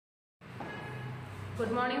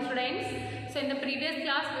Good morning, students. So in the previous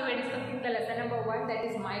class we were discussing the lesson number 1, that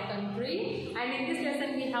is my country, and in this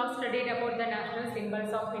lesson we have studied about the national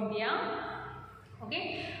symbols of India.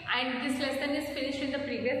 Okay, and this lesson is finished in the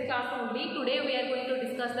previous class only. Today we are going to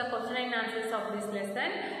discuss the question and answers of this lesson,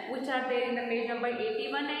 which are there in the page number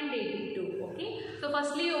 81 and 82. Okay, so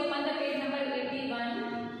firstly open the page number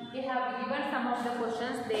 81. We have given some of the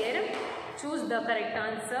questions there. Choose the correct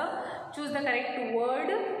answer. Choose the correct word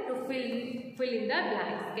to fill in the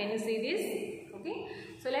blanks. Can you see this? Okay,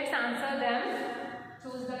 so let's answer them.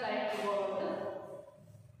 Choose the correct word.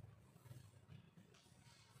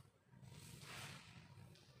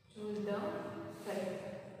 Choose the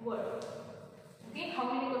correct word. Okay, how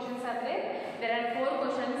many questions are there? There are 4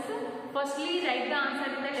 questions. Firstly, write the answer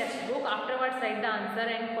in the textbook. Afterwards, write the answer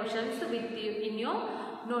and questions with you in your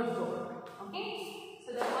notebook. Okay. So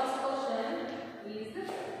the first question is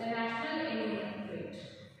the national animal trait.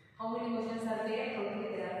 How many questions are there? Okay,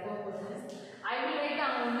 there are 4 questions. I will write the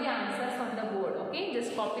only answers on the board. Okay,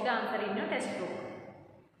 just copy the answer in your textbook.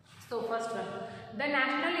 So first one, the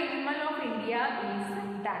national animal of India is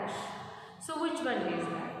dash. So which one is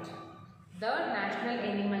that? The national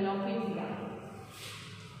animal of India.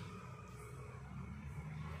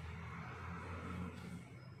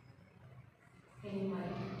 Animal.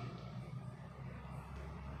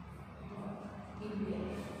 India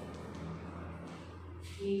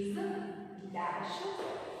is dash,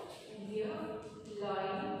 deer,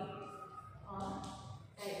 lion or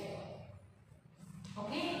tiger.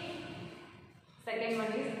 Okay. Second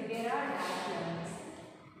one is there are dash lions.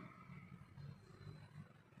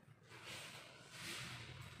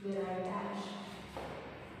 There are dash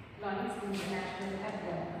lions in the national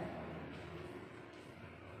emblem.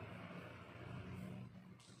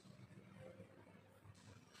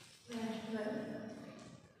 National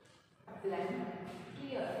emblem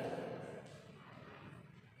here.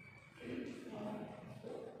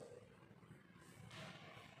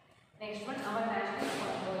 Next one, our national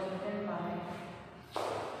song was written by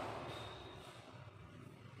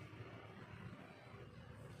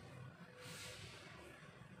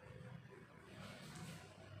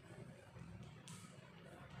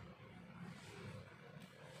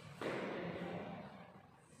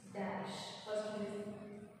dash. First one is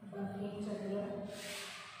Bankim Chandra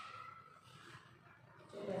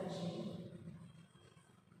Chatterjee.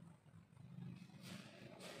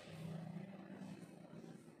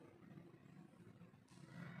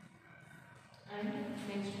 And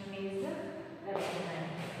next one is Ravinder.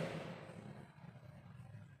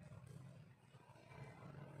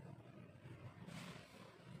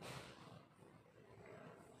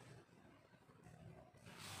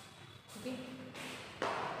 Okay.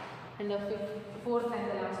 And the fourth and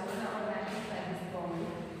the last one, our national flag is called.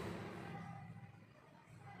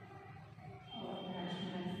 Our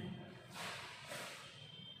national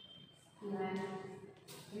flag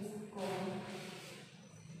is called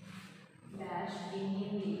dash in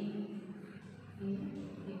Hindi. In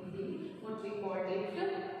Hindi, what we called it?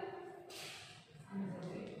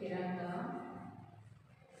 Tiranga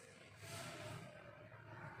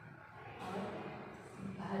or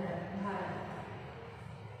Bharat.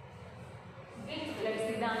 Okay, let's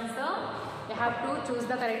see the answer. You have to choose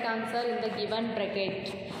the correct answer in the given bracket.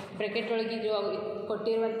 Bracket ಒಳಗೆ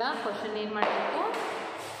ಕೊಟ್ಟಿರುವಂತ question ಏನು ಮಾಡಬೇಕು,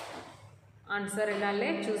 answer ಎಲ್ಲ ಅಲ್ಲೇ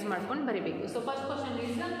choose ಮಾಡ್ಕೊಂಡು ಬರಿಬೇಕು. So first question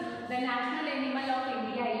is the national animal of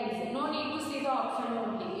India is. No need to see the option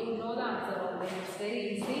only. You know the answer already. It's very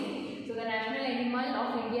easy. So the national animal of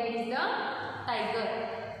India is the tiger.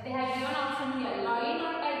 They have given option here, lion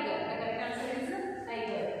or tiger. The correct answer is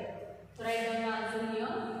tiger. So write down the answer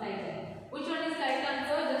here, tiger. Which one is correct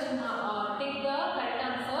answer? Just take the correct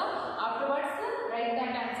answer. Afterwards, write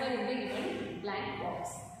that answer in the given blank box.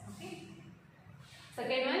 Okay.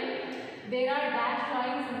 Second one, there are dash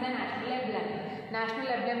lions in the national emblem. National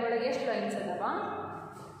emblem ಒಳಗೆ ಎಷ್ಟು lions ಅದವ?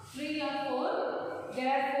 3 or 4? There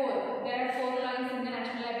are 4. There are 4 lions in the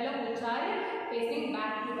national emblem which are facing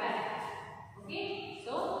back to back. Okay.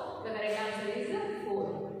 So the correct answer is 4.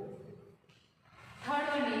 Third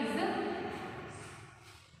one is,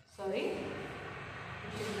 sorry, we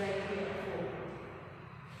should write here 4.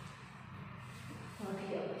 Not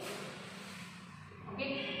here. Okay.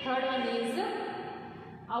 Third one is,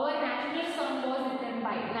 our national song was written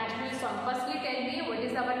by. National song. Firstly, tell me what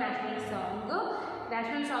is our national song.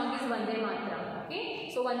 National song is Vande Mataram. Okay.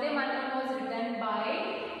 So Vande Mataram was written by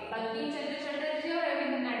Bankim Chandra Chatterjee or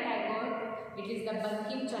Ravindranath Tagore. It is the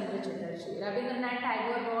Bankim Chandra Chatterjee. Ravindranath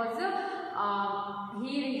Tagore was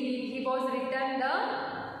he was written the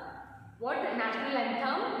what national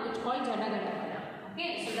anthem which called Jana Gana Mana. Okay.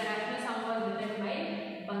 So the national song was written by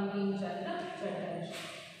Bankim Chandra Chatterjee.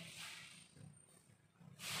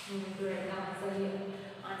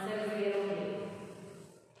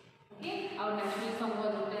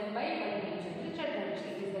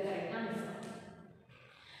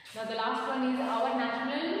 Now the last one is our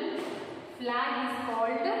national flag is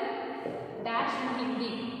called dash in Hindi.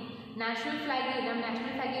 National flag is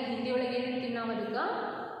national flag in Hindi ಒಳಗೆ ಏನು ಹೇಳ್ತೀವಿ ನಾವು ಅದಕ್ಕೆ?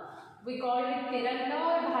 We call it Tiranga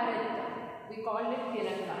or Bharat. We call it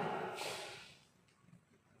Tiranga.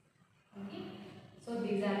 Okay. So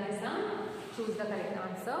these are the some. Choose the correct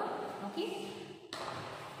answer. Okay.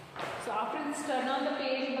 So after this, turn on the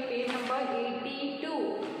page number 82.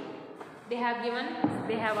 They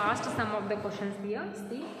have asked some of the questions here.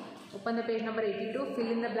 See, open the page number 82. Fill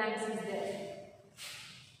in the blanks is there.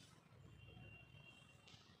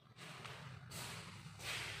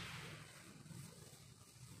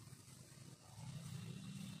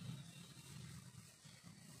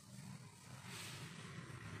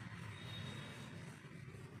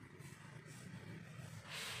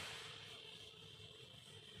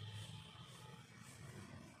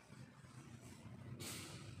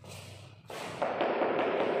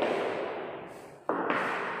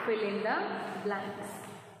 Fill in the blanks.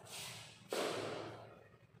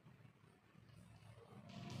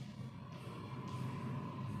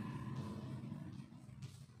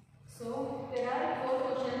 So there are 4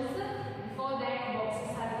 questions. Before that,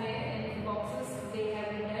 boxes are there, and in boxes they have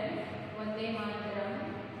written Vande Mataram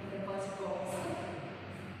in the first box.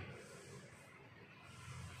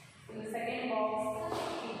 In the second box,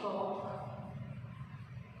 peacock.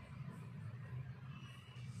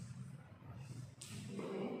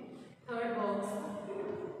 Third box,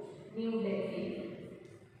 New Delhi.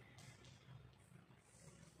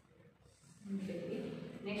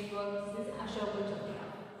 Next box is Ashoka Chakra.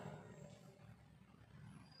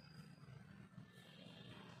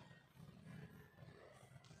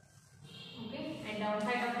 Okay, and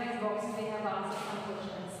downside of these boxes they have asked some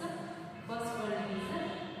questions. First one is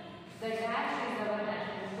the dash is our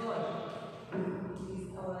national bird. Is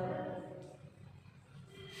our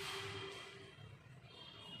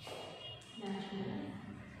national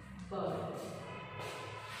bird.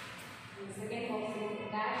 The second box is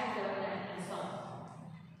dash is our national song.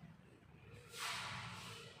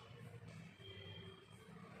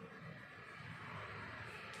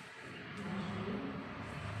 National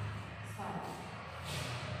song.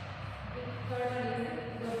 The third one is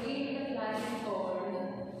the way the flag is called.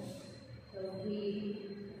 The way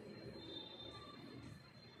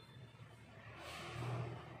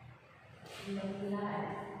the flag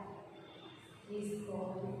is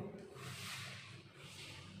called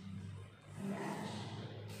dash.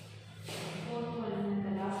 Fourth one and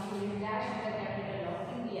the last one is dash is the capital of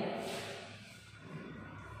India.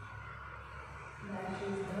 Dash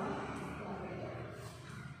is the capital of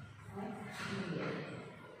India.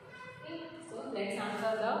 Okay, so let's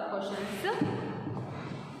answer the questions.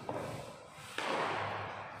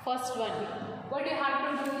 First one, what you have to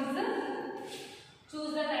do is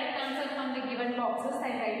choose the correct answer from the given boxes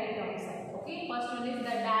and write it outside. Okay, first one is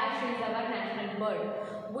the dash is our national bird.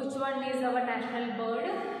 Which one is our national bird?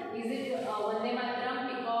 Is it Vande Mataram,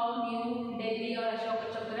 peacock, New Delhi or Ashoka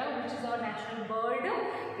Chakra? Which is our national bird?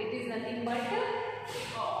 It is nothing but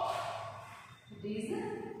peacock. It is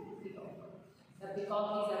peacock. The peacock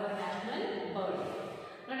is our national bird.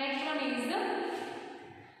 Now next one is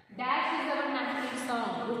dash is our national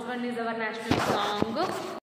song. Which one is our national song?